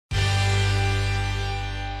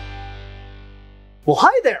Well,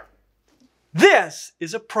 hi there. This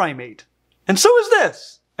is a primate. And so is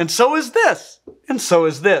this. And so is this. And so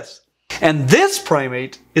is this. And this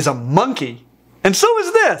primate is a monkey. And so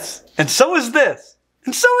is this. And so is this.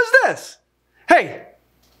 And so is this. Hey,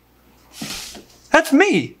 that's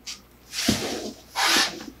me.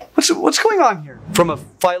 What's going on here? From a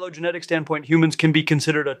phylogenetic standpoint, humans can be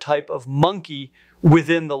considered a type of monkey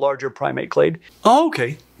within the larger primate clade. Oh,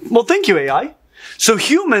 okay. Well, thank you, AI. So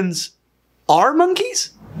humans are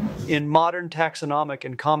monkeys? In modern taxonomic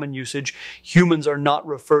and common usage, humans are not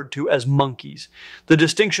referred to as monkeys. The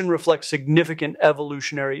distinction reflects significant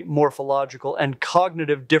evolutionary, morphological, and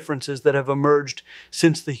cognitive differences that have emerged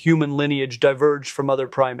since the human lineage diverged from other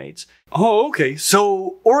primates. Oh, okay.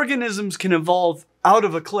 So organisms can evolve out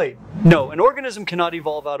of a clade? No, an organism cannot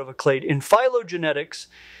evolve out of a clade. In phylogenetics,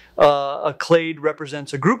 a clade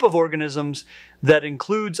represents a group of organisms that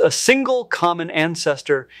includes a single common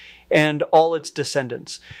ancestor and all its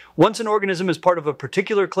descendants. Once an organism is part of a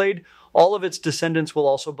particular clade, all of its descendants will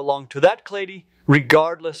also belong to that clade,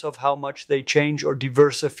 regardless of how much they change or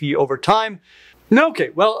diversify over time.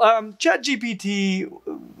 Okay, well, ChatGPT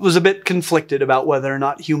was a bit conflicted about whether or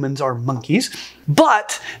not humans are monkeys,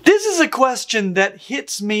 but this is a question that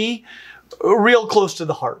hits me real close to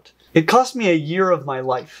the heart. It cost me a year of my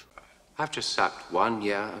life. I've just sucked 1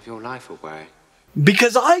 year of your life away.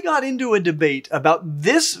 Because I got into a debate about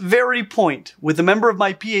this very point with a member of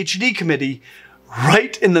my PhD committee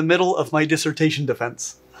right in the middle of my dissertation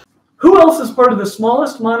defense. Who else is part of the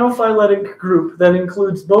smallest monophyletic group that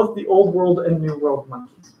includes both the Old World and New World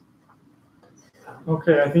monkeys?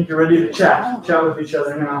 Okay, I think you're ready to chat with each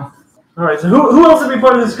other now. All right, so who else would be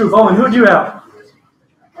part of this group? Owen, who do you have?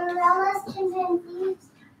 Gorillas, chimpanzees,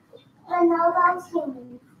 bonobos,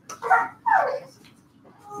 humans.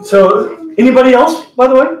 So, anybody else, by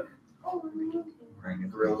the way?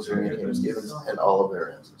 Gorillas, orangutans, gibbons, and all of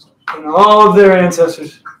their ancestors. And all of their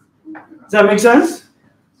ancestors. Does that make sense?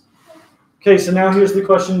 Okay, so now here's the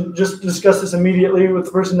question. Just discuss this immediately with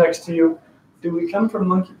the person next to you. Do we come from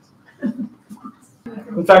monkeys?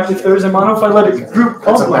 In fact, if there is a monophyletic group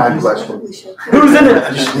called monkeys, that's a bad question. Who's in it?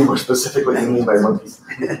 I just need more specific what you mean by monkeys.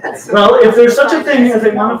 Well, if there's such a thing as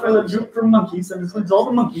a monophyletic group from monkeys that includes all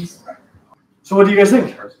the monkeys, so what do you guys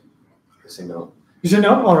think? I say no. You say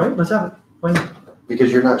no? All right, let's have it. Why not?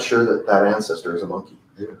 Because you're not sure that that ancestor is a monkey.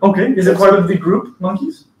 Okay, is it part of the group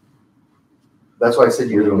monkeys? That's why I said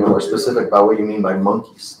you need to be more specific about what you mean by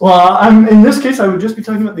monkeys. Well, in this case, I would just be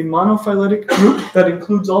talking about the monophyletic group that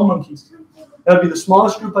includes all monkeys. That would be the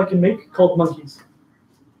smallest group I can make, called monkeys.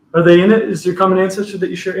 Are they in it? Is there common ancestor that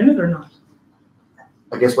you share in it or not?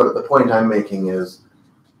 I guess what the point I'm making is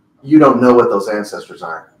you don't know what those ancestors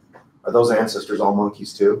are. Are those ancestors all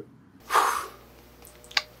monkeys too?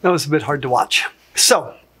 That was a bit hard to watch.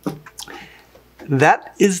 So,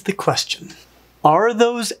 that is the question. Are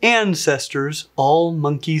those ancestors all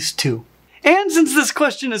monkeys too? And since this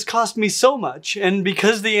question has cost me so much, and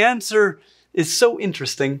because the answer is so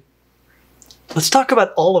interesting, let's talk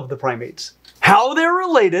about all of the primates. How they're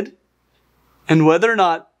related, and whether or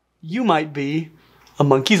not you might be a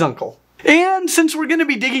monkey's uncle. And since we're going to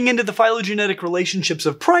be digging into the phylogenetic relationships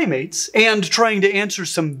of primates, and trying to answer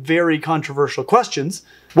some very controversial questions,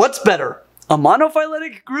 what's better, a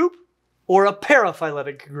monophyletic group or a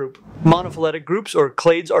paraphyletic group? Monophyletic groups, or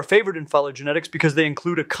clades, are favored in phylogenetics because they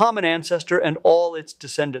include a common ancestor and all its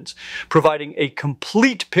descendants, providing a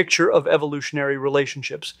complete picture of evolutionary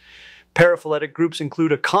relationships. Paraphyletic groups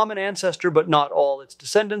include a common ancestor but not all its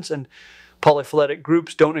descendants, and polyphyletic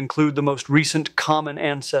groups don't include the most recent common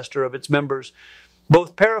ancestor of its members.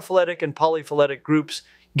 Both paraphyletic and polyphyletic groups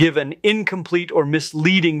give an incomplete or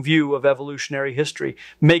misleading view of evolutionary history,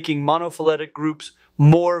 making monophyletic groups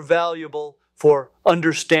more valuable for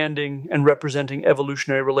understanding and representing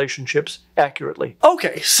evolutionary relationships accurately.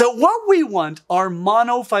 Okay, so what we want are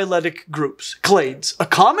monophyletic groups, clades, a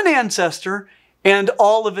common ancestor, and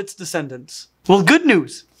all of its descendants. Well, good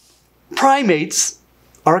news. Primates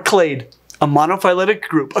are a clade, a monophyletic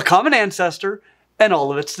group, a common ancestor, and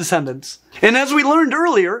all of its descendants. And as we learned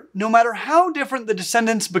earlier, no matter how different the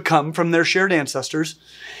descendants become from their shared ancestors,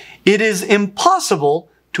 it is impossible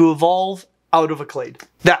to evolve out of a clade.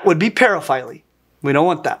 That would be paraphyly. We don't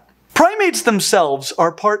want that. Primates themselves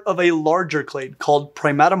are part of a larger clade called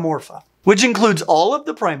Primatomorpha, which includes all of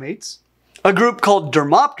the primates, a group called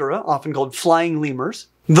Dermoptera, often called flying lemurs,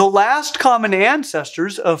 the last common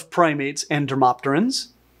ancestors of primates and Dermopterans,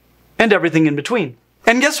 and everything in between.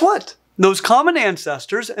 And guess what? Those common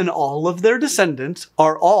ancestors and all of their descendants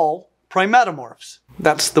are all primatomorphs.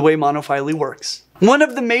 That's the way monophyly works. One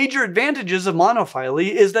of the major advantages of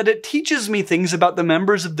monophyly is that it teaches me things about the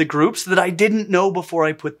members of the groups that I didn't know before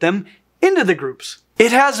I put them into the groups.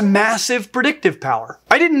 It has massive predictive power.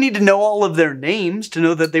 I didn't need to know all of their names to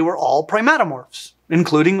know that they were all primatomorphs,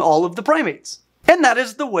 including all of the primates. And that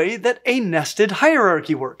is the way that a nested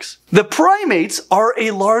hierarchy works. The primates are a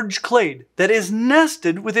large clade that is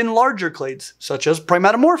nested within larger clades, such as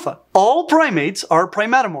Primatomorpha. All primates are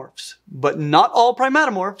primatomorphs, but not all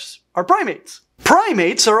primatomorphs are primates.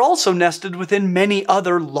 Primates are also nested within many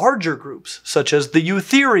other larger groups, such as the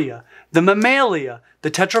Eutheria, the Mammalia, the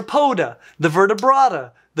Tetrapoda, the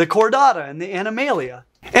Vertebrata, the Chordata, and the Animalia.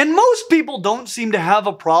 And most people don't seem to have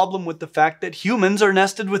a problem with the fact that humans are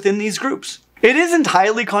nested within these groups. It isn't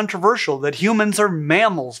highly controversial that humans are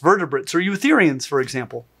mammals, vertebrates, or eutherians, for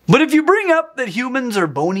example. But if you bring up that humans are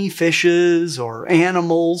bony fishes or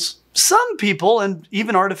animals, some people, and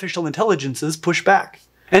even artificial intelligences, push back.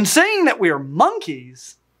 And saying that we are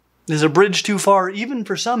monkeys is a bridge too far even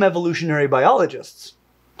for some evolutionary biologists,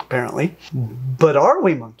 apparently. But are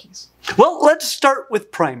we monkeys? Well, let's start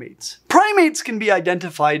with primates. Primates can be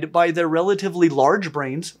identified by their relatively large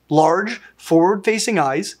brains, large forward-facing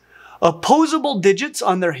eyes, opposable digits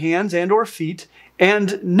on their hands and or feet,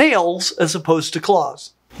 and nails as opposed to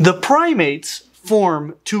claws. The primates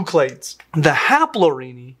form two clades, the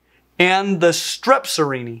Haplorhini and the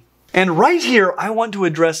Strepsirrhini. And right here, I want to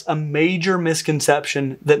address a major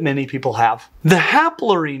misconception that many people have. The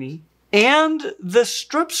Haplorhini and the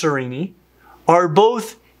Strepsirrhini are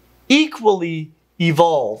both equally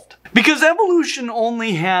evolved, because evolution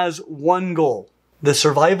only has one goal: the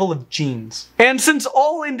survival of genes. And since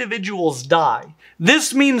all individuals die,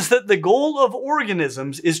 this means that the goal of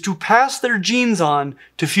organisms is to pass their genes on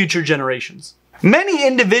to future generations. Many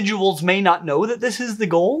individuals may not know that this is the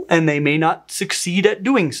goal, and they may not succeed at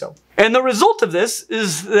doing so. And the result of this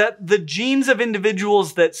is that the genes of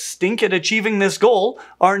individuals that stink at achieving this goal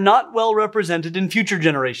are not well represented in future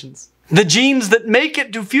generations. The genes that make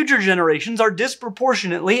it to future generations are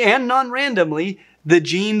disproportionately and non-randomly the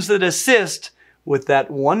genes that assist with that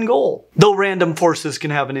one goal. Though random forces can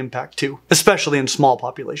have an impact too, especially in small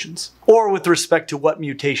populations, or with respect to what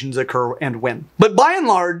mutations occur and when. But by and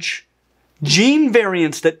large, gene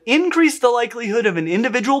variants that increase the likelihood of an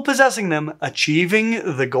individual possessing them,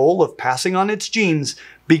 achieving the goal of passing on its genes,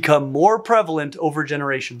 become more prevalent over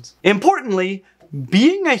generations. Importantly,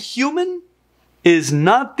 being a human is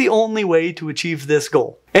not the only way to achieve this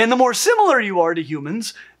goal. And the more similar you are to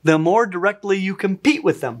humans, the more directly you compete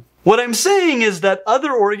with them. What I'm saying is that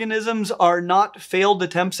other organisms are not failed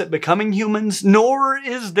attempts at becoming humans, nor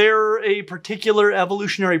is there a particular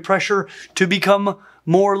evolutionary pressure to become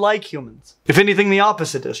more like humans. If anything, the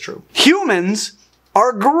opposite is true. Humans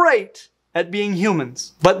are great at being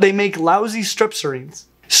humans, but they make lousy strepsirrhines.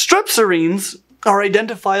 Strepsirrhines are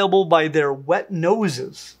identifiable by their wet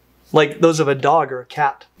noses, like those of a dog or a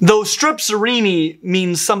cat. Though Strepsirrhini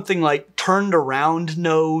means something like turned around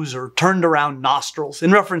nose or turned around nostrils,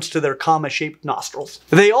 in reference to their comma-shaped nostrils.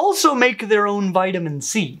 They also make their own vitamin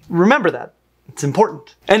C. Remember that. It's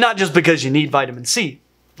important. And not just because you need vitamin C,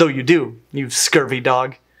 though you do, you scurvy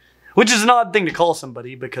dog. Which is an odd thing to call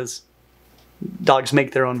somebody because dogs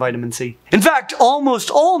make their own vitamin C. In fact, almost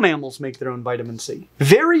all mammals make their own vitamin C.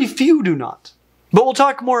 Very few do not. But we'll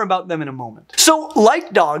talk more about them in a moment. So,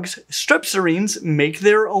 like dogs, strepsirrhines make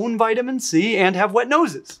their own vitamin C and have wet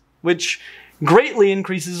noses, which greatly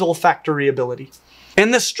increases olfactory ability.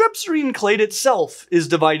 And the strepsirrhine clade itself is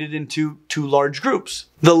divided into two large groups.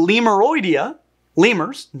 The Lemuroidea,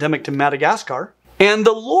 lemurs, endemic to Madagascar, and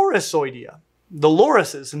the Lorisoidea, the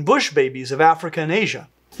lorises and bush babies of Africa and Asia.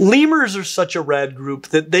 Lemurs are such a rad group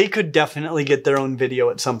that they could definitely get their own video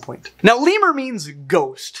at some point. Now, lemur means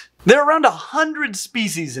ghost. There are around 100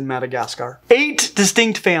 species in Madagascar, 8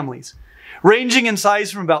 distinct families, ranging in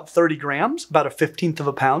size from about 30 grams, about 1/15 of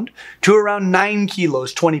a pound, to around 9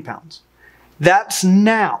 kilos, 20 pounds. That's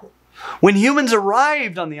now. When humans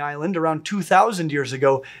arrived on the island around 2,000 years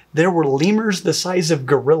ago, there were lemurs the size of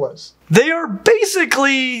gorillas. They are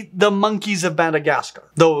basically the monkeys of Madagascar,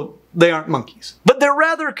 though they aren't monkeys. But they're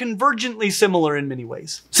rather convergently similar in many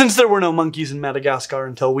ways, since there were no monkeys in Madagascar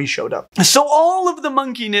until we showed up. So all of the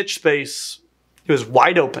monkey niche space, it was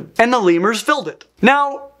wide open, and the lemurs filled it.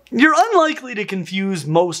 Now, you're unlikely to confuse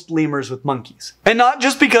most lemurs with monkeys. And not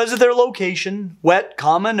just because of their location, wet,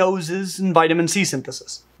 noses, and vitamin C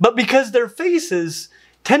synthesis, but because their faces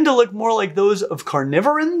tend to look more like those of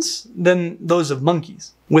carnivorans than those of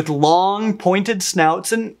monkeys, with long, pointed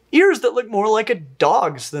snouts and ears that look more like a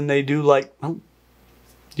dog's than they do like, well,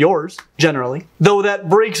 yours, generally. Though that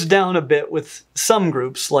breaks down a bit with some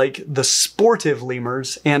groups, like the sportive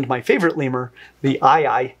lemurs and my favorite lemur, the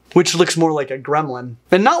ii, which looks more like a gremlin.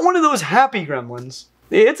 And not one of those happy gremlins.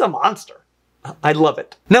 It's a monster. I love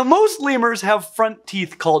it. Now, most lemurs have front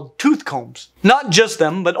teeth called tooth combs. Not just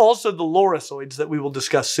them, but also the lorisoids that we will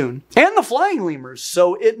discuss soon. And the flying lemurs,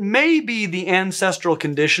 so it may be the ancestral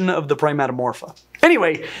condition of the Primatomorpha.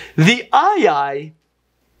 Anyway, the ii,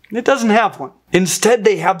 it doesn't have one. Instead,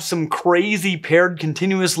 they have some crazy paired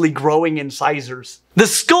continuously growing incisors. The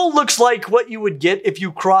skull looks like what you would get if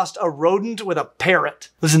you crossed a rodent with a parrot.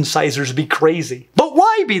 Those incisors be crazy. But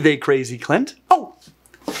why be they crazy, Clint? Oh,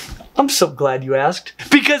 I'm so glad you asked.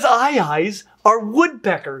 Because iis are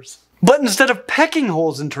woodpeckers. But instead of pecking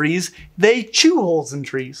holes in trees, they chew holes in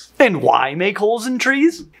trees. And why make holes in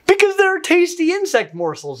trees? Because there are tasty insect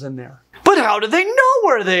morsels in there. But how do they know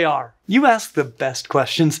where they are? You ask the best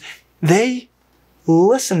questions. They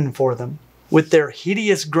listen for them with their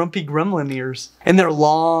hideous grumpy gremlin ears and their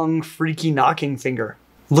long freaky knocking finger.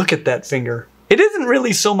 Look at that finger. It isn't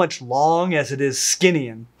really so much long as it is skinny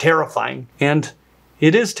and terrifying. And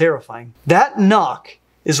it is terrifying. That knock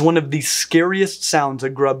is one of the scariest sounds a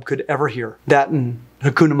grub could ever hear. That and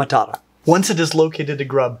Hakuna Matata. Once it has located a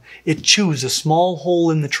grub, it chews a small hole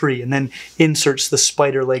in the tree and then inserts the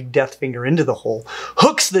spider-leg death finger into the hole,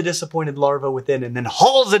 hooks the disappointed larva within, and then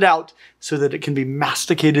hauls it out so that it can be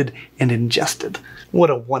masticated and ingested. What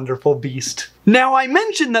a wonderful beast. Now, I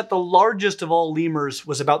mentioned that the largest of all lemurs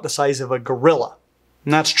was about the size of a gorilla.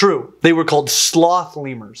 And that's true. They were called sloth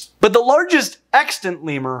lemurs. But the largest extant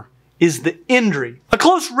lemur is the Indri, a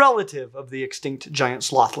close relative of the extinct giant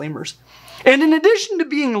sloth lemurs. And in addition to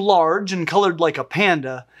being large and colored like a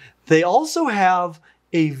panda, they also have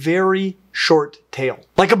a very short tail.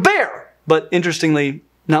 Like a bear, but interestingly,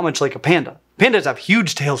 not much like a panda. Pandas have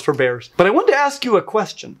huge tails for bears. But I want to ask you a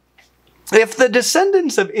question. If the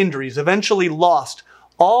descendants of Indris eventually lost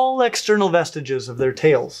all external vestiges of their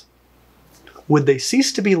tails, would they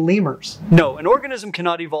cease to be lemurs? No, an organism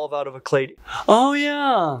cannot evolve out of a clade. Oh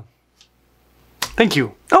yeah. Thank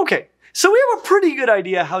you. Okay, so we have a pretty good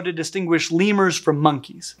idea how to distinguish lemurs from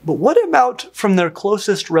monkeys. But what about from their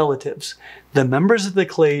closest relatives, the members of the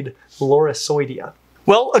clade Lorisoidea?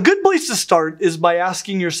 Well, a good place to start is by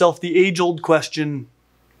asking yourself the age-old question,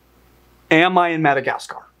 am I in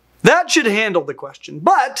Madagascar? That should handle the question,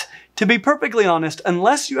 but to be perfectly honest,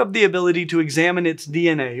 unless you have the ability to examine its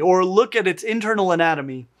DNA or look at its internal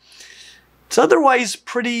anatomy, it's otherwise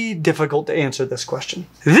pretty difficult to answer this question.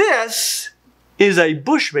 This is a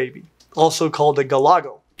bush baby, also called a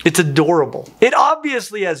galago. It's adorable. It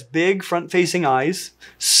obviously has big front-facing eyes,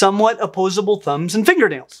 somewhat opposable thumbs, and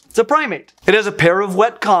fingernails. It's a primate. It has a pair of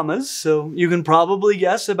wet commas, so you can probably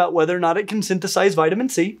guess about whether or not it can synthesize vitamin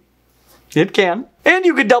C. It can. And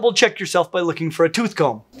you could double check yourself by looking for a tooth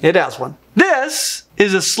comb. It has one. This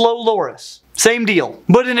is a slow loris. Same deal.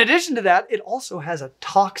 But in addition to that, it also has a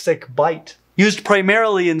toxic bite, used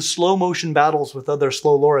primarily in slow motion battles with other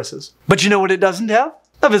slow lorises. But you know what it doesn't have?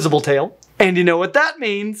 A visible tail. And you know what that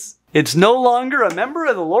means? It's no longer a member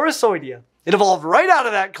of the Lorisoidea. It evolved right out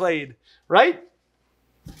of that clade, right?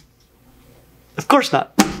 Of course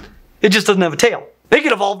not. It just doesn't have a tail. They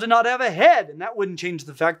could evolve to not have a head, and that wouldn't change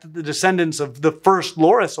the fact that the descendants of the first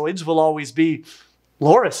lorisoids will always be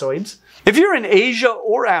lorisoids. If you're in Asia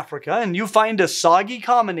or Africa and you find a soggy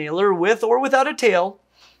commonaler with or without a tail,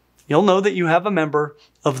 you'll know that you have a member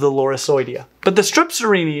of the Lorisoidea. But the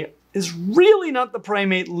Strepsirini is really not the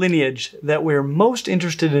primate lineage that we're most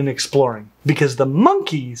interested in exploring, because the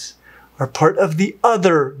monkeys are part of the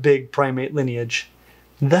other big primate lineage,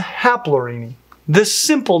 the Haplorini, the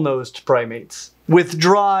simple-nosed primates, with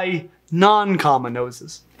dry, non-common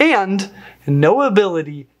noses, and no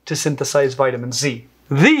ability to synthesize vitamin C.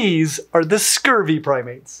 These are the scurvy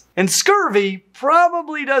primates. And scurvy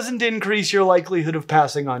probably doesn't increase your likelihood of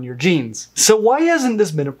passing on your genes. So why hasn't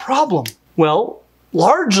this been a problem? Well,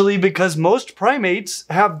 largely because most primates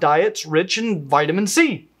have diets rich in vitamin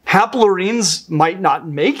C. Haplorines might not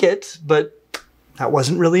make it, but that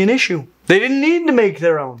wasn't really an issue. They didn't need to make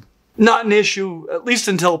their own. Not an issue, at least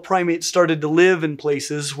until primates started to live in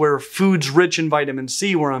places where foods rich in vitamin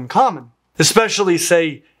C were uncommon. Especially,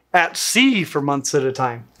 say, at sea for months at a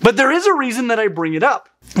time. But there is a reason that I bring it up.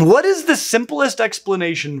 What is the simplest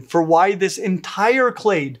explanation for why this entire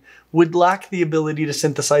clade would lack the ability to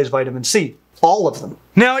synthesize vitamin C? All of them.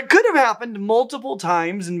 Now, it could have happened multiple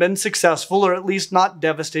times and been successful, or at least not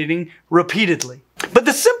devastating, repeatedly. But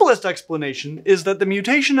the simplest explanation is that the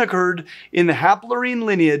mutation occurred in the Haplorine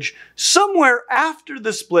lineage somewhere after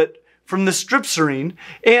the split from the strepsirrhine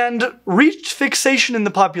and reached fixation in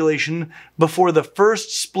the population before the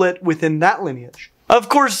first split within that lineage. Of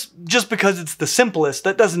course, just because it's the simplest,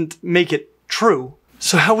 that doesn't make it true.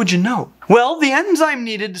 So how would you know? Well, the enzyme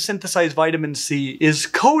needed to synthesize vitamin C is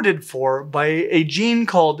coded for by a gene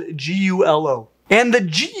called GULO. And the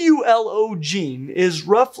GULO gene is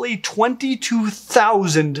roughly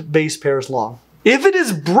 22,000 base pairs long. If it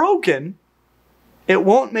is broken, it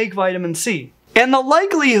won't make vitamin C. And the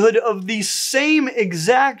likelihood of the same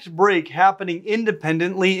exact break happening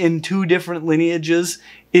independently in two different lineages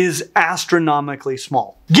is astronomically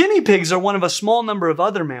small. Guinea pigs are one of a small number of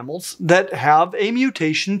other mammals that have a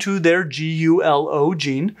mutation to their GULO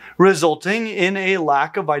gene, resulting in a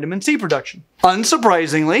lack of vitamin C production.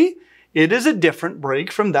 Unsurprisingly, it is a different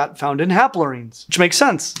break from that found in haplorhines, which makes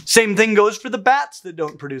sense. Same thing goes for the bats that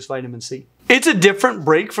don't produce vitamin C. It's a different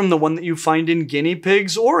break from the one that you find in guinea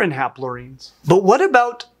pigs or in haplorhines. But what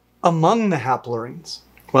about among the haplorhines?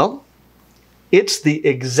 Well, it's the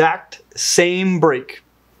exact same break,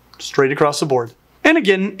 straight across the board. And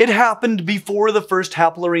again, it happened before the first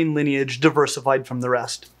haplorhine lineage diversified from the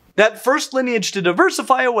rest. That first lineage to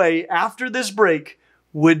diversify away after this break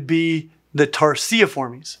would be the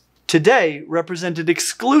Tarsiiformes, today represented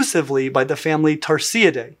exclusively by the family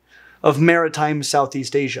Tarsiidae of maritime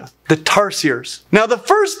Southeast Asia, the tarsiers. Now, the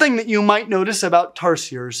first thing that you might notice about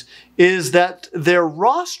tarsiers is that their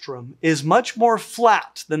rostrum is much more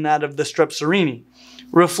flat than that of the strepsirrhini,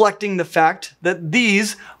 reflecting the fact that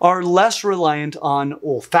these are less reliant on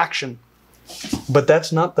olfaction. But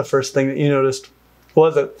that's not the first thing that you noticed,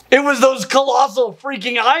 was it? It was those colossal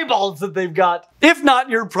freaking eyeballs that they've got. If not,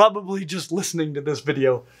 you're probably just listening to this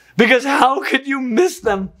video, because how could you miss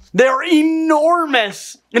them? They're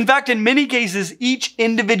enormous. In fact, in many cases, each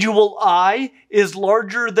individual eye is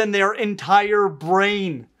larger than their entire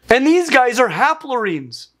brain. And these guys are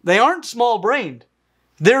haplorhines. They aren't small-brained.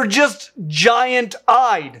 They're just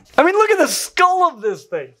giant-eyed. I mean, look at the skull of this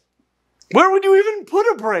thing. Where would you even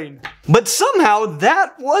put a brain? But somehow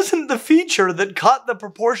that wasn't the feature that caught the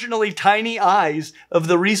proportionally tiny eyes of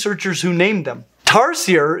the researchers who named them.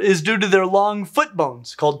 Tarsier is due to their long foot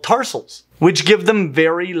bones, called tarsals, which give them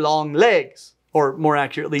very long legs, or more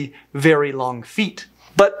accurately, very long feet.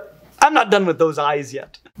 But I'm not done with those eyes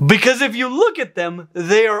yet. Because if you look at them,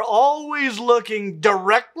 they are always looking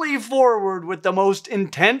directly forward with the most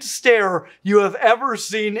intense stare you have ever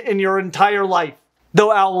seen in your entire life.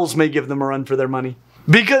 Though owls may give them a run for their money.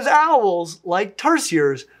 Because owls, like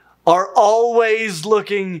tarsiers, are always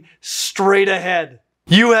looking straight ahead.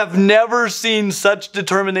 You have never seen such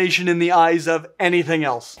determination in the eyes of anything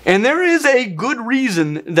else. And there is a good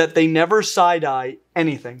reason that they never side-eye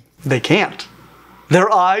anything. They can't.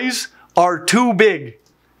 Their eyes are too big.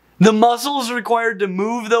 The muscles required to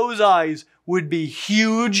move those eyes would be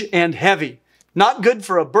huge and heavy. Not good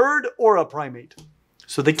for a bird or a primate.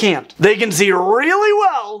 So they can't. They can see really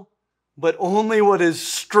well, but only what is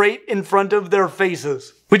straight in front of their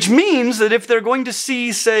faces. Which means that if they're going to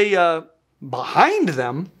see, say, behind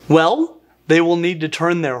them, well, they will need to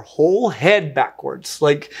turn their whole head backwards,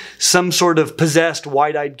 like some sort of possessed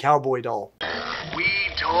wide-eyed cowboy doll. We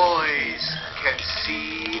toys can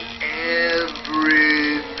see everything.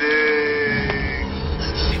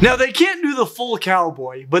 Now, they can't do the full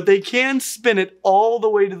cowboy, but they can spin it all the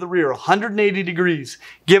way to the rear, 180 degrees,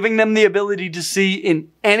 giving them the ability to see in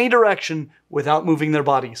any direction without moving their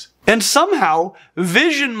bodies. And somehow,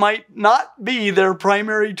 vision might not be their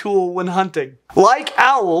primary tool when hunting. Like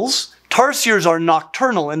owls, tarsiers are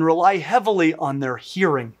nocturnal and rely heavily on their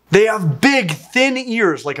hearing. They have big, thin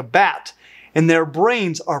ears like a bat, and their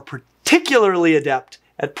brains are particularly adept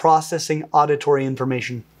at processing auditory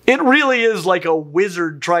information. It really is like a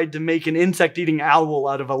wizard tried to make an insect-eating owl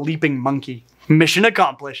out of a leaping monkey. Mission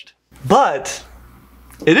accomplished. But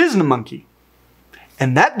it isn't a monkey.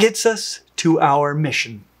 And that gets us to our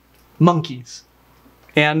mission. Monkeys.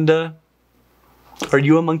 And, are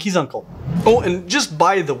you a monkey's uncle? Oh, and just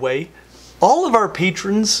by the way, all of our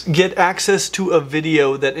patrons get access to a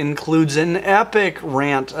video that includes an epic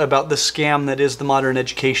rant about the scam that is the modern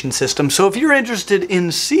education system. So if you're interested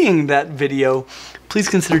in seeing that video, please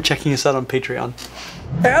consider checking us out on Patreon.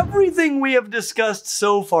 Everything we have discussed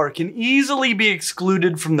so far can easily be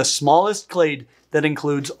excluded from the smallest clade that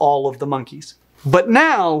includes all of the monkeys. But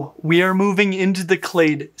now we are moving into the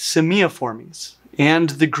clade Simiiformes, and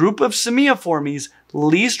the group of Simiiformes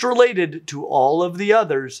least related to all of the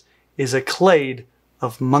others is a clade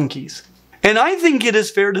of monkeys. And I think it is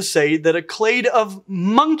fair to say that a clade of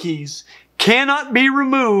monkeys cannot be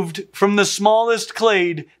removed from the smallest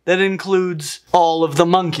clade that includes all of the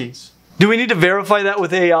monkeys. Do we need to verify that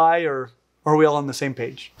with AI, or Or are we all on the same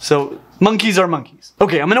page? So monkeys are monkeys.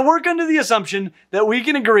 Okay, I'm going to work under the assumption that we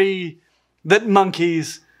can agree that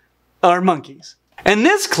monkeys are monkeys. And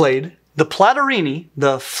this clade, the Platyrrhini,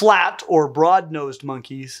 the flat or broad-nosed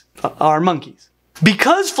monkeys, are monkeys.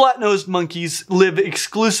 Because flat-nosed monkeys live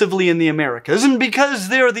exclusively in the Americas, and because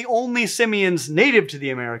they are the only simians native to the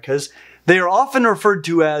Americas, they are often referred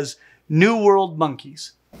to as New World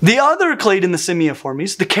monkeys. The other clade in the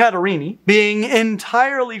Simiiformes, the Catarrhini, being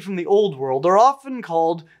entirely from the Old World, are often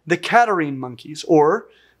called the Catarrhine monkeys, or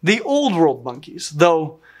the Old World monkeys,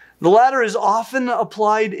 though the latter is often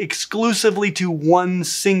applied exclusively to one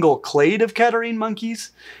single clade of Catarrhine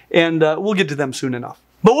monkeys, and we'll get to them soon enough.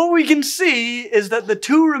 But what we can see is that the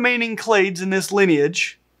two remaining clades in this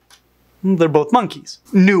lineage, they're both monkeys.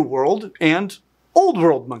 New World and Old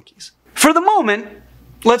World monkeys. For the moment,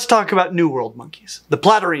 let's talk about New World monkeys, the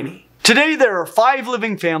Platyrrhini. Today there are 5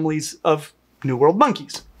 living families of New World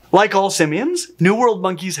monkeys. Like all simians, New World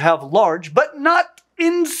monkeys have large, but not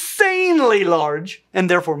insanely large, and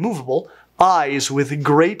therefore movable, eyes with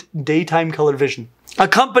great daytime color vision,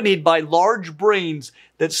 accompanied by large brains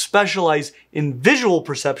that specialize in visual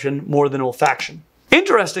perception more than olfaction.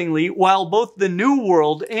 Interestingly, while both the New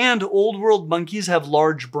World and Old World monkeys have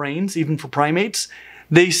large brains, even for primates,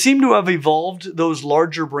 they seem to have evolved those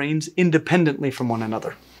larger brains independently from one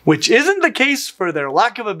another, which isn't the case for their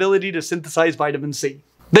lack of ability to synthesize vitamin C.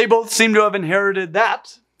 They both seem to have inherited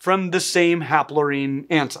that from the same haplorrhine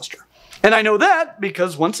ancestor. And I know that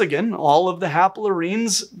because, once again, all of the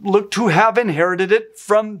haplorrhines look to have inherited it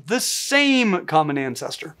from the same common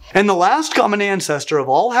ancestor. And the last common ancestor of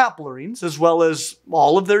all haplorrhines, as well as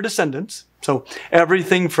all of their descendants, so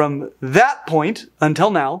everything from that point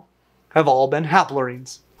until now, have all been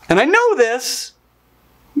haplorrhines. And I know this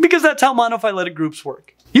because that's how monophyletic groups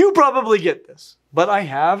work. You probably get this, but I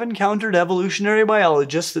have encountered evolutionary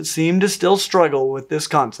biologists that seem to still struggle with this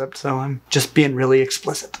concept, so I'm just being really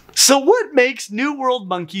explicit. So what makes New World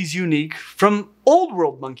monkeys unique from Old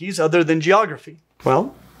World monkeys other than geography?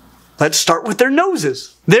 Well, let's start with their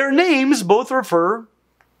noses. Their names both refer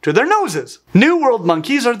to their noses. New World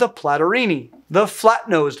monkeys are the Platyrrhini, the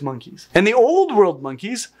flat-nosed monkeys, and the Old World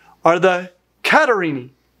monkeys are the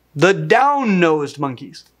Catarrhini, the down-nosed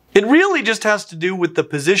monkeys. It really just has to do with the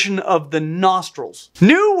position of the nostrils.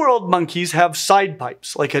 New World monkeys have side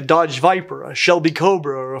pipes, like a Dodge Viper, a Shelby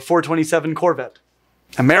Cobra, or a 427 Corvette.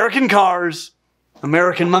 American cars,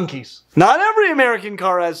 American monkeys. Not every American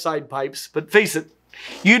car has side pipes, but face it,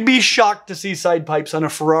 you'd be shocked to see side pipes on a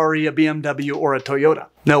Ferrari, a BMW, or a Toyota.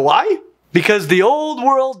 Know why? Because the Old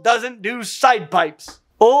World doesn't do side pipes.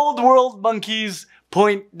 Old World monkeys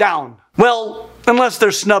point down. Well, unless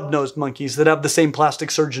they're snub-nosed monkeys that have the same plastic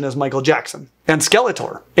surgeon as Michael Jackson, and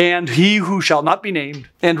Skeletor, and He Who Shall Not Be Named,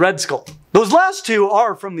 and Red Skull. Those last two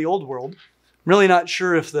are from the Old World. I'm really not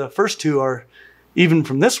sure if the first two are even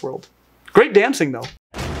from this world. Great dancing, though.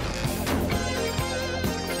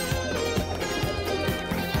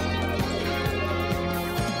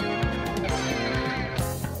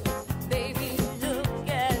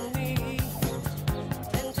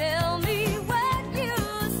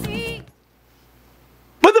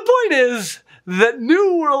 Is that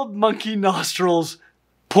New World monkey nostrils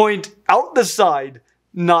point out the side,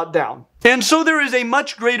 not down. And so there is a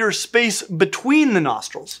much greater space between the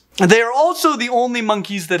nostrils. They are also the only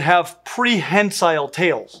monkeys that have prehensile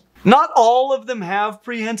tails. Not all of them have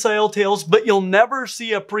prehensile tails, but you'll never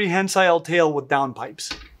see a prehensile tail with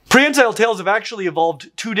downpipes. Prehensile tails have actually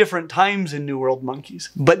evolved 2 different times in New World monkeys,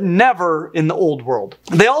 but never in the Old World.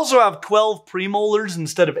 They also have 12 premolars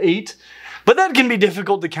instead of 8, but that can be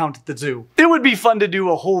difficult to count at the zoo. It would be fun to do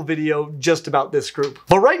a whole video just about this group.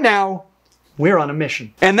 But right now, we're on a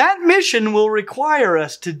mission. And that mission will require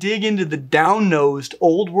us to dig into the down-nosed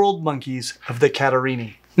Old World monkeys of the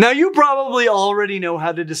Catarrhini. Now you probably already know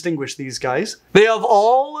how to distinguish these guys. They have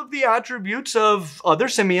all of the attributes of other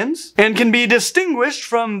simians and can be distinguished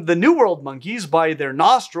from the New World monkeys by their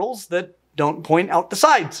nostrils that don't point out the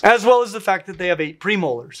sides, as well as the fact that they have 8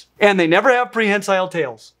 premolars. And they never have prehensile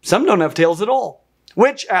tails. Some don't have tails at all,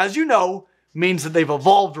 which, as you know, means that they've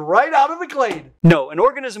evolved right out of the clade. No, an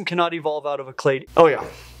organism cannot evolve out of a clade. Oh yeah,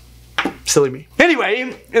 silly me.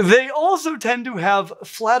 Anyway, they also tend to have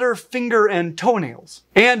flatter finger and toenails,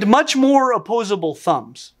 and much more opposable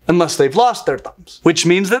thumbs, unless they've lost their thumbs, which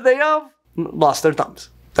means that they have lost their thumbs.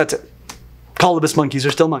 That's it. Colobus monkeys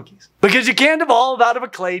are still monkeys. Because you can't evolve out of a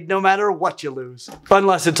clade no matter what you lose.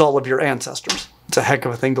 Unless it's all of your ancestors. It's a heck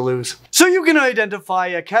of a thing to lose. So you can identify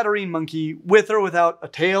a Catarrhine monkey with or without a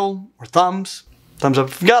tail or thumbs. Thumbs up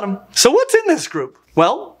if you got them. So what's in this group?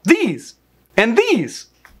 Well, these. And these.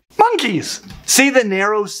 Monkeys! See the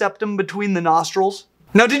narrow septum between the nostrils?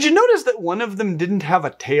 Now, did you notice that one of them didn't have a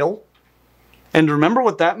tail? And remember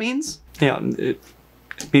what that means? Yeah, it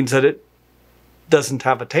means that it doesn't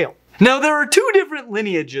have a tail. Now, there are two different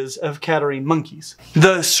lineages of catarrhine monkeys.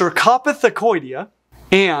 The Cercopithecodea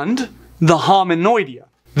and the Hominoidea.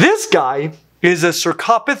 This guy is a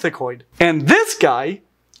Cercopithecoid, and this guy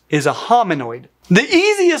is a hominoid. The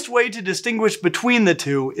easiest way to distinguish between the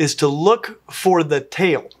two is to look for the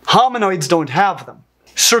tail. Hominoids don't have them.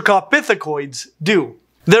 Cercopithecoids do.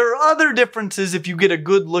 There are other differences if you get a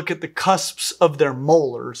good look at the cusps of their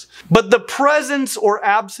molars, but the presence or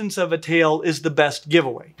absence of a tail is the best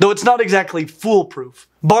giveaway, though it's not exactly foolproof.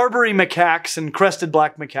 Barbary macaques and crested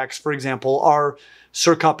black macaques, for example, are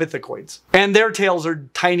Cercopithecoids, and their tails are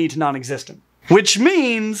tiny to non-existent, which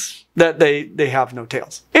means that they have no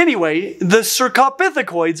tails. Anyway, the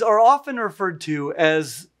Cercopithecoids are often referred to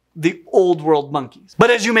as the Old World monkeys,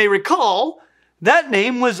 but as you may recall, that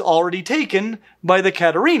name was already taken by the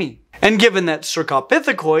Catarrhini. And given that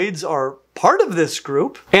Cercopithecoids are part of this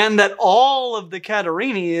group, and that all of the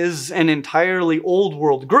Catarrhini is an entirely Old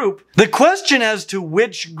World group, the question as to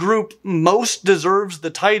which group most deserves the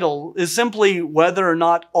title is simply whether or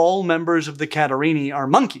not all members of the Catarrhini are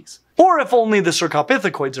monkeys, or if only the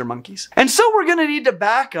Cercopithecoids are monkeys. And so we're going to need to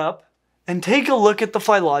back up and take a look at the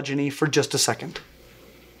phylogeny for just a second.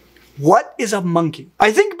 What is a monkey?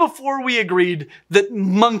 I think before we agreed that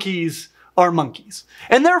monkeys are monkeys,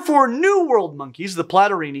 and therefore New World monkeys, the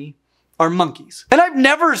Platyrrhini, are monkeys. And I've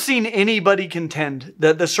never seen anybody contend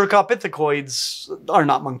that the Cercopithecoids are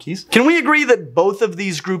not monkeys. Can we agree that both of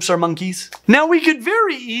these groups are monkeys? Now, we could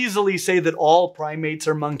very easily say that all primates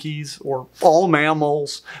are monkeys, or all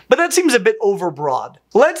mammals, but that seems a bit overbroad.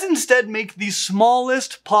 Let's instead make the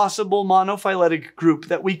smallest possible monophyletic group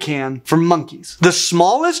that we can for monkeys. The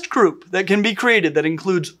smallest group that can be created that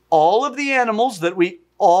includes all of the animals that we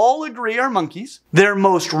all agree are monkeys, their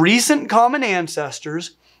most recent common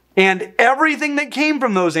ancestors, and everything that came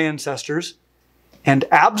from those ancestors, and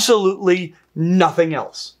absolutely nothing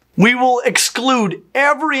else. We will exclude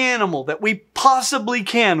every animal that we possibly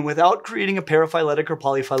can without creating a paraphyletic or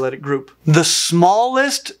polyphyletic group. The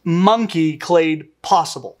smallest monkey clade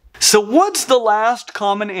possible. So what's the last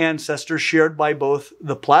common ancestor shared by both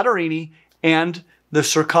the Platyrrhini and the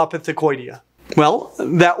Cercopithecoidea? Well,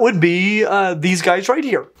 that would be these guys right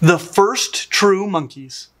here. The first true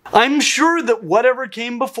monkeys. I'm sure that whatever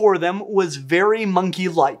came before them was very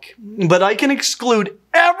monkey-like, but I can exclude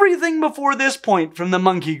everything before this point from the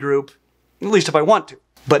monkey group, at least if I want to,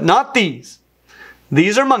 but not these.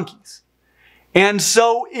 These are monkeys. And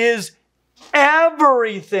so is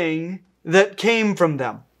everything that came from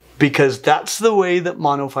them, because that's the way that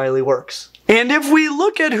monophyly works. And if we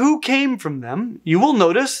look at who came from them, you will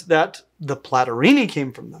notice that the Platyrrhini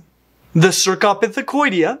came from them. The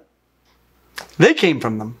Cercopithecoidea, they came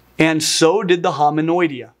from them. And so did the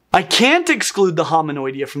Hominoidea. I can't exclude the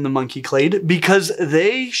Hominoidea from the monkey clade because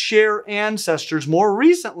they share ancestors more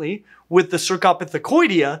recently with the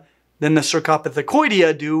Cercopithecoidea than the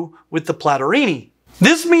Cercopithecoidea do with the Platyrrhini.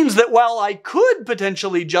 This means that while I could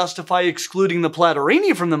potentially justify excluding the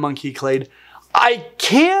Platyrrhini from the monkey clade, I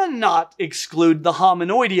cannot exclude the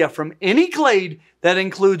Hominoidea from any clade that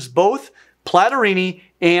includes both Platyrrhini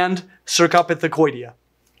and Cercopithecoidea.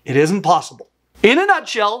 It isn't possible. In a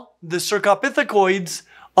nutshell, the Cercopithecoids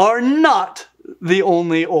are not the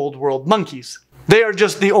only Old World monkeys. They are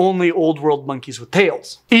just the only Old World monkeys with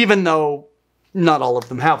tails, even though not all of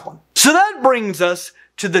them have one. So that brings us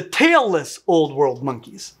to the tailless Old World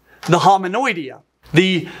monkeys, the Hominoidea,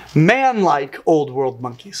 the man-like Old World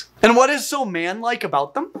monkeys. And what is so man-like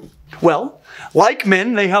about them? Well, like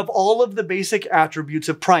men, they have all of the basic attributes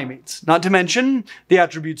of primates, not to mention the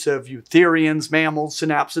attributes of eutherians, mammals,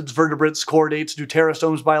 synapsids, vertebrates, chordates,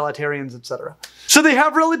 deuterostomes, bilaterians, etc. So they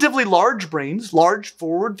have relatively large brains, large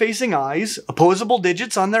forward-facing eyes, opposable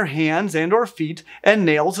digits on their hands and or feet, and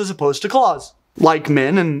nails as opposed to claws, like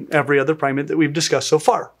men and every other primate that we've discussed so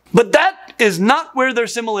far. But that is not where their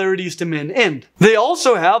similarities to men end. They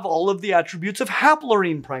also have all of the attributes of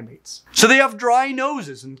haplorhine primates. So they have dry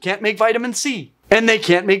noses and can't make vitamin C. And they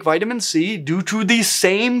can't make vitamin C due to the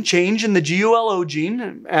same change in the GULO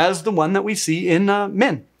gene as the one that we see in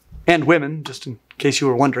men and women, just in case you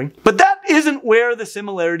were wondering. But that isn't where the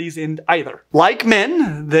similarities end either. Like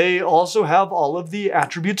men, they also have all of the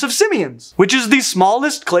attributes of simians, which is the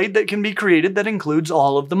smallest clade that can be created that includes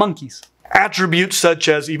all of the monkeys. Attributes such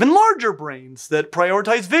as even larger brains that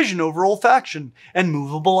prioritize vision over olfaction and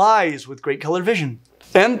movable eyes with great color vision.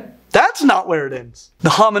 And that's not where it ends.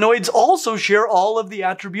 The hominoids also share all of the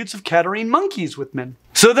attributes of catarrhine monkeys with men.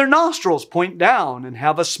 so their nostrils point down and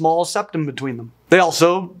have a small septum between them. They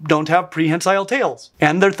also don't have prehensile tails,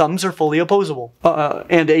 and their thumbs are fully opposable,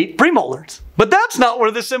 and 8 premolars. But that's not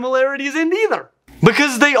where the similarities end either,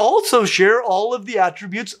 because they also share all of the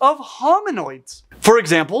attributes of hominoids. For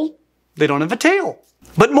example, they don't have a tail.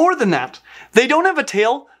 But more than that, they don't have a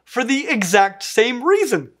tail for the exact same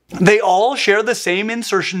reason. They all share the same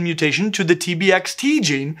insertion mutation to the TBXT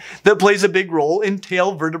gene that plays a big role in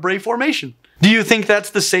tail vertebrae formation. Do you think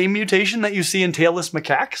that's the same mutation that you see in tailless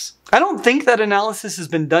macaques? I don't think that analysis has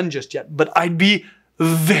been done just yet, but I'd be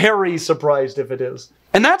very surprised if it is.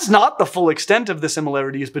 And that's not the full extent of the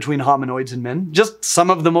similarities between hominoids and men, just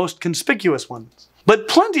some of the most conspicuous ones. But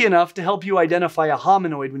plenty enough to help you identify a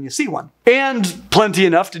hominoid when you see one. And plenty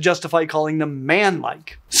enough to justify calling them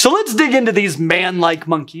man-like. So let's dig into these man-like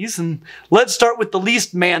monkeys, and let's start with the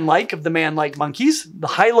least man-like of the man-like monkeys, the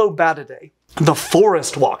Hylobatidae, the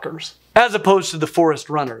forest walkers, as opposed to the forest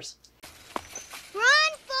runners. Run,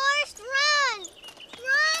 Forrest, run!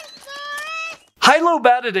 Run, Forrest!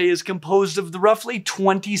 Hylobatidae is composed of the roughly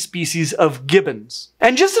 20 species of gibbons.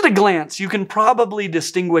 And just at a glance, you can probably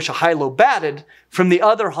distinguish a hylobatid from the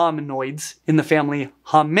other hominoids in the family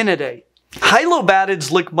Hominidae.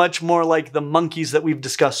 Hylobatids look much more like the monkeys that we've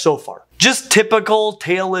discussed so far. Just typical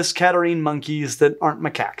tailless catarrhine monkeys that aren't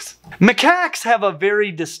macaques. Macaques have a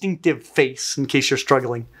very distinctive face, in case you're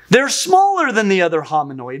struggling. They're smaller than the other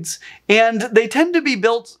hominoids, and they tend to be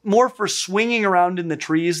built more for swinging around in the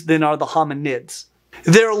trees than are the hominids.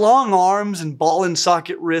 Their long arms and ball and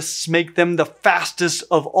socket wrists make them the fastest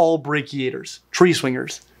of all brachiators, tree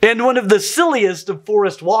swingers, and one of the silliest of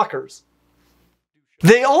forest walkers.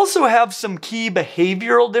 They also have some key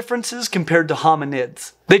behavioral differences compared to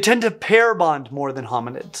hominids. They tend to pair bond more than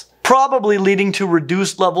hominids, probably leading to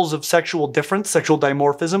reduced levels of sexual difference, sexual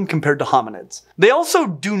dimorphism, compared to hominids. They also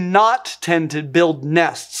do not tend to build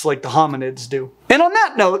nests like the hominids do. And on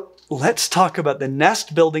that note, let's talk about the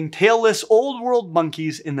nest-building, tailless, old-world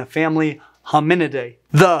monkeys in the family Hominidae.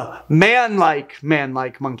 The man-like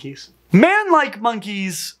monkeys. Man-like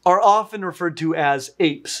monkeys are often referred to as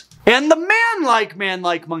apes. And the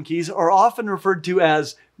man-like monkeys are often referred to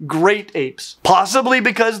as great apes. Possibly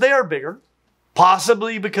because they are bigger.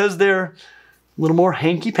 Possibly because they're a little more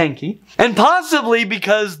hanky-panky. And possibly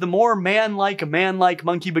because the more man-like a man-like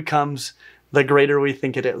monkey becomes, the greater we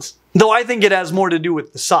think it is. Though I think it has more to do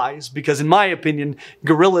with the size, because in my opinion,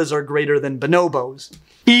 gorillas are greater than bonobos.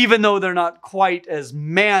 Even though they're not quite as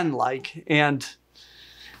man-like, and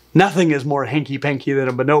nothing is more hanky-panky than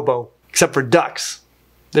a bonobo, except for ducks.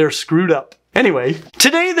 They're screwed up. Anyway,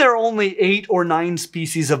 today there are only 8 or 9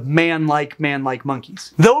 species of man-like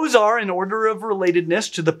monkeys. Those are, in order of relatedness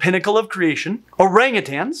to the pinnacle of creation,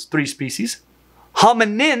 orangutans, 3 species,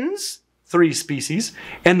 hominins, 3 species,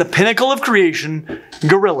 and the pinnacle of creation,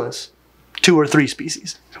 gorillas, 2 or 3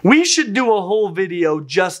 species. We should do a whole video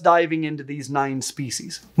just diving into these 9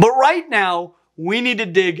 species. But right now, we need to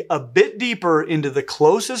dig a bit deeper into the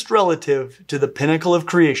closest relative to the pinnacle of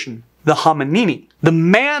creation, the hominini, the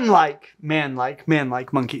man-like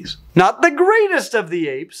monkeys. Not the greatest of the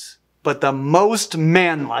apes, but the most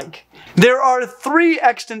man-like. There are 3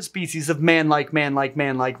 extant species of man-like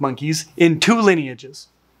monkeys in 2 lineages.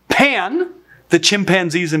 Pan, the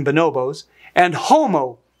chimpanzees and bonobos, and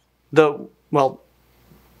Homo,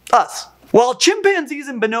 us. While chimpanzees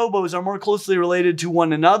and bonobos are more closely related to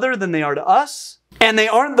one another than they are to us, and they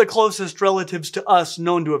aren't the closest relatives to us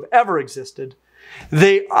known to have ever existed,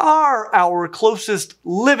 they are our closest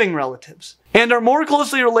living relatives, and are more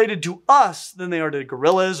closely related to us than they are to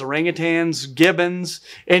gorillas, orangutans, gibbons,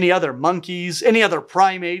 any other monkeys, any other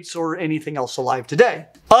primates, or anything else alive today.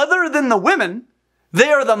 Other than the women,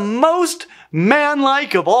 they are the most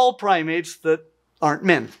man-like of all primates that aren't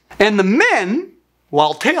men. And the men,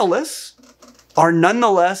 while tailless, are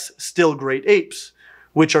nonetheless still great apes,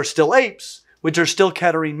 which are still apes, which are still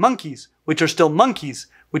catarrhine monkeys, which are still monkeys,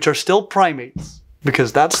 which are still primates.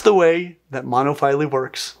 Because that's the way that monophily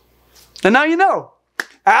works. And now you know.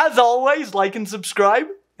 As always, like and subscribe,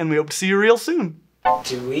 and we hope to see you real soon.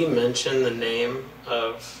 Do we mention the name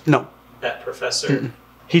of that professor? Mm-mm.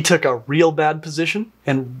 He took a real bad position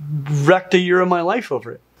and wrecked a year of my life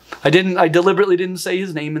over it. I deliberately didn't say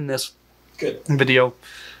his name in this video.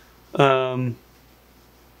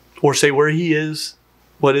 Or say where he is,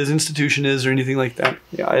 what his institution is, or anything like that.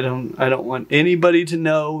 Yeah, I don't want anybody to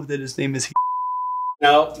know that his name is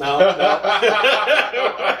No.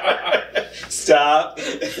 Stop.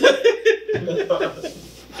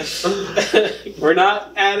 We're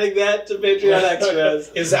not adding that to Patreon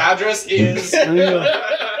extras. His address is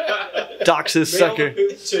Doxes sucker.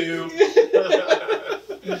 2